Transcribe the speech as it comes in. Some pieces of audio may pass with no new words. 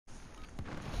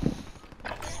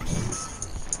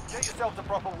yourself to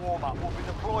proper warm-up. We'll be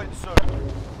deploying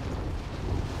soon.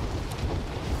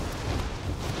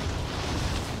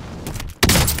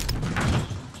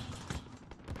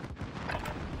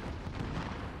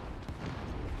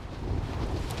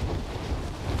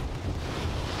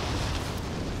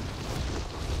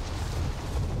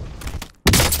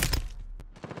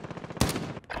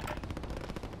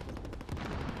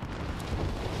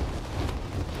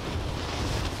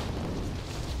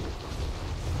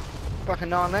 Fucking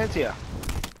 9 lands here.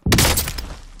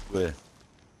 Where?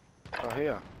 Oh,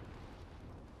 here.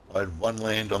 I had one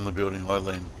land on the building I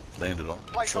landed on.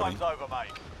 Playtime's over,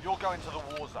 mate. You're going to the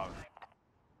war zone.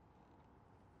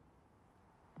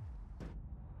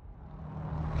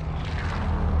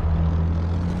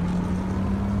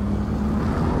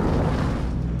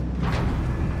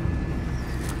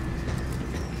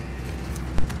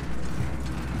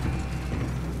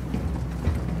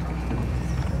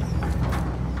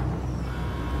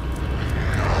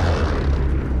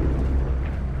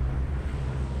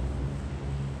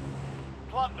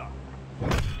 Plunder.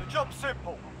 The job's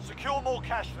simple. Secure more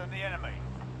cash than the enemy.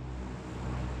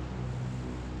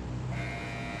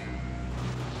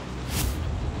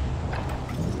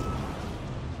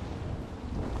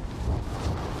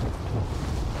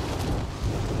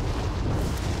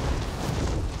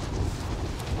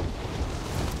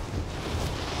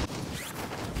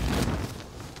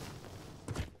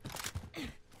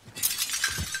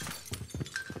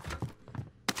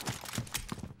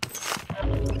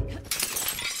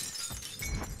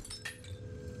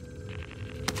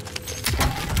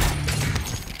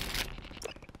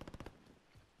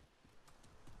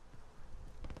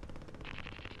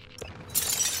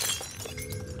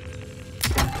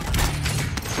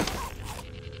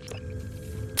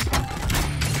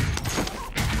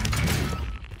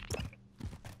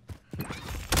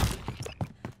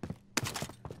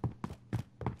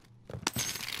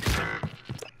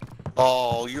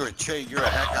 Oh, you're a cheat. You're a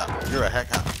hacker. You're a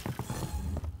hacker.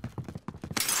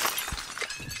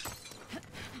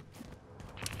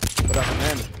 What up,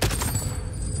 man?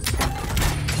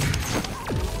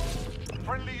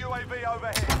 Friendly UAV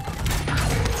overhead.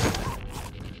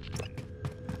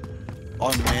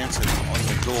 I'm mounted on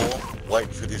the door,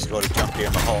 waiting for this guy to jump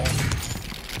down the hole.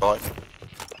 Right?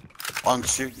 I'm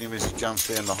shooting him as he jumps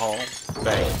down the hole.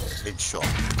 Bang. Headshot.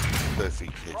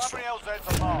 Perfect headshot. Primary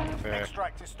LZ's are marked.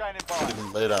 Extract is standing by.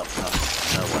 Didn't let up.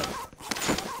 No way.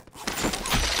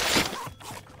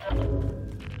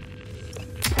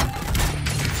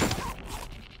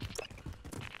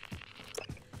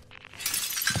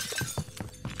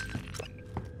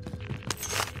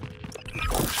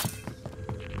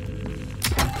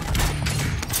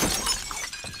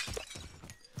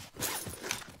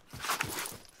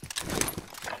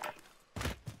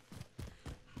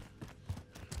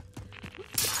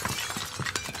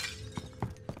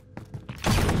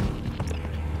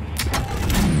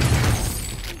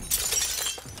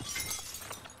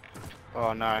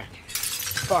 Oh no.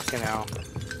 Fucking hell.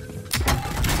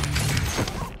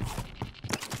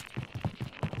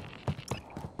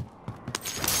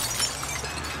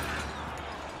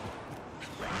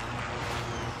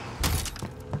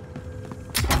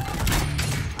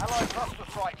 Allied cluster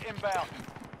strike inbound.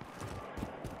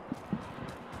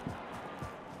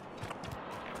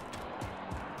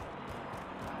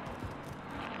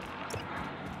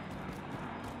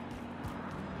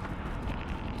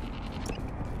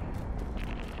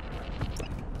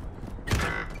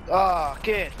 Oh,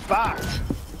 get fucked.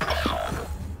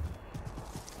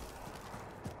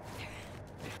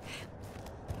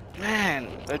 Man,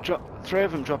 they drop, 3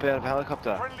 of them drop out of a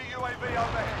helicopter. Friendly UAV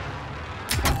overhead.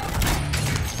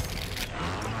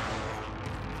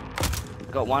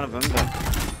 Got one of them, but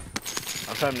I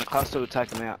was hoping the cluster would take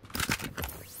them out.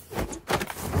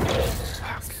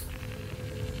 Fuck.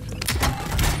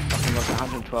 Fucking like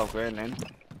 112 grand then.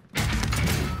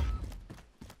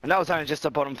 And that was only just the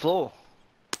bottom floor.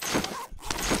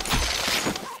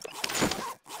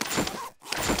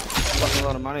 Fucking a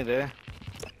lot of money there.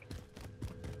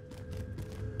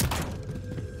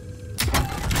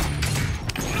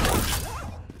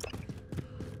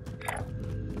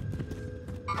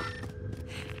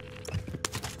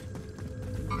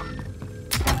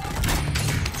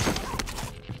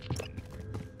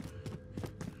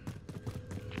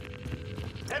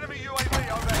 Enemy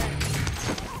UAV overhead.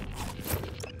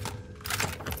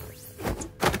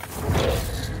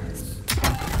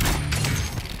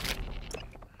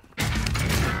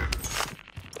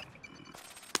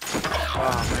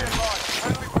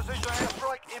 Friendly precision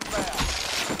airstrike inbound.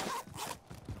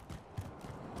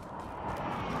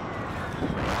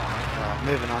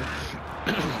 Moving on.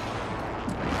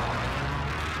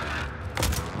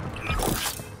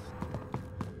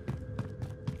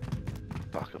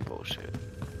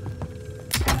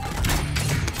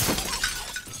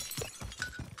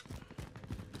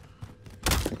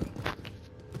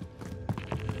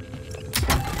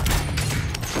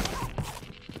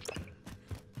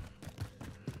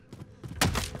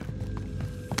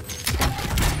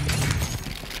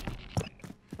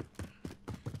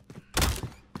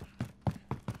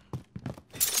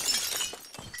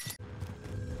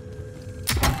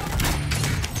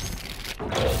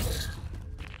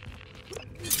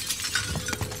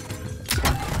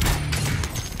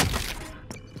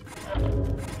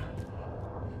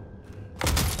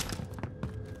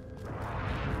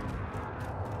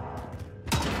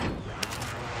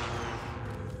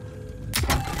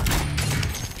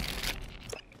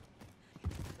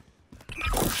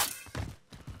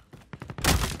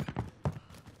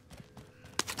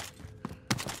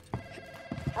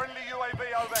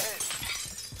 UAV overhead.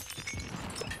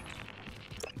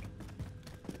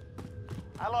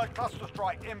 Allied cluster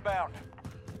strike inbound.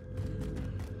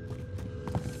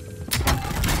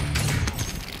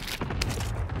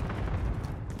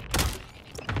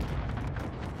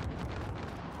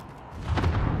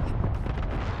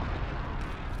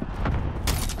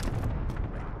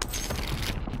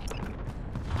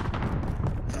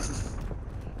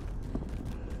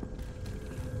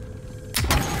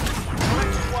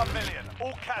 Collected 1 million.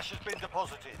 All cash has been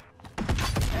deposited.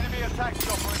 Enemy attack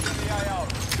chopper is in the AO.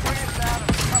 Bring it down and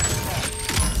recover it off.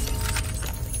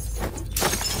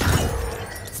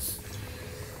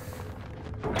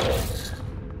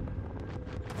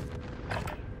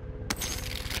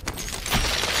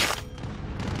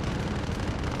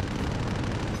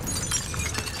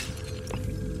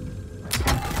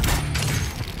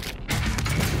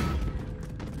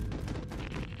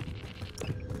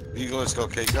 You guys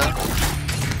got key cards?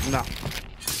 No.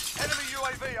 Enemy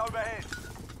UAV overhead.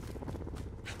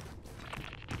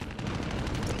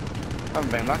 I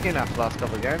haven't been lucky enough the last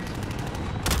couple of games.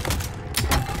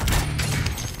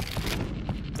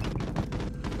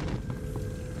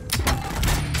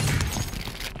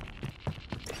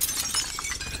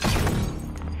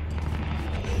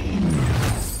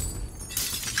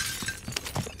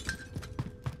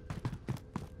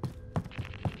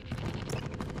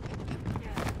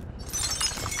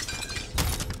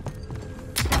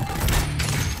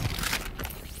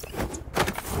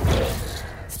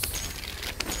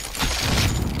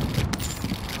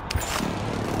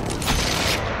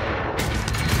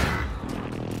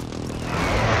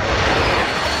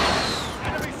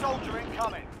 Enemy soldier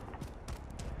incoming.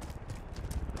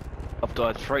 I've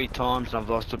died 3 times and I've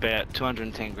lost about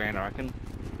 210 grand, I reckon.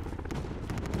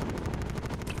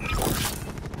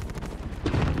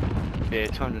 Yeah,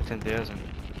 210,000.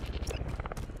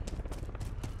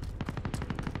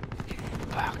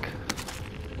 Fuck.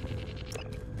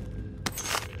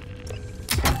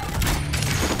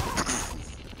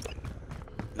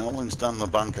 No one's done the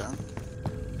bunker.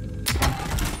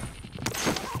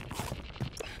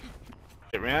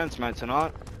 Get rounds, mate,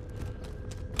 tonight.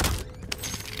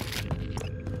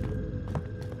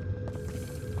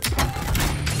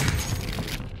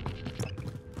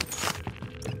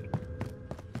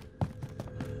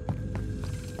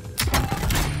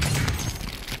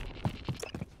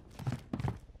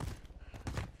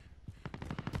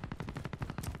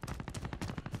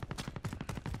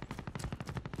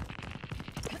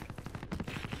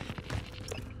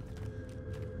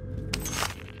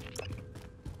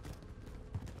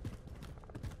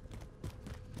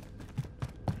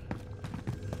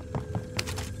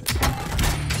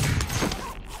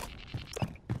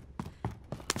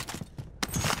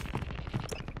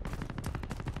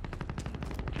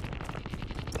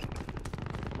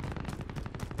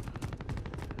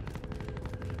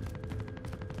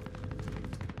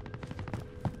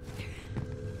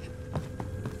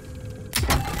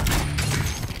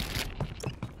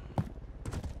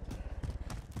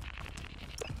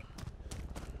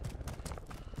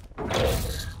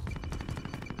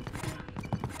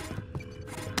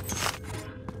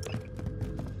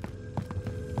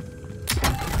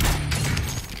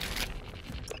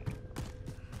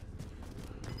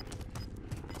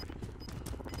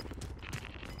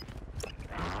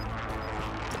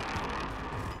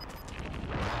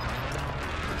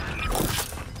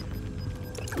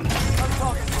 No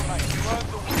targets remain. You earned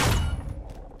the win.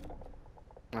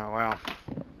 Oh wow.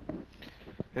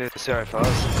 Yeah, sorry fellas.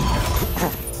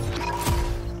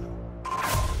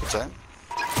 What's that?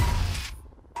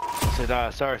 I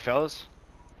said, sorry fellas.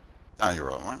 No, you're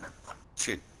right, mate.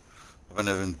 Shit. I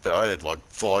had like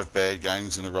 5 bad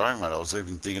games in a row, mate. I was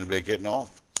even thinking about getting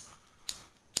off.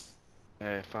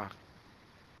 Yeah, fuck.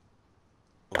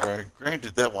 Okay,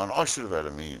 granted that one, I should have had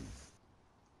a million.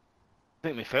 I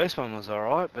think my first one was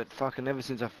alright, but fucking ever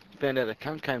since I found out the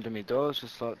cunt came to me door, it's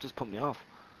just like, just put me off.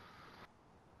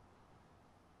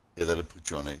 Yeah, that'll put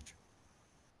you on edge.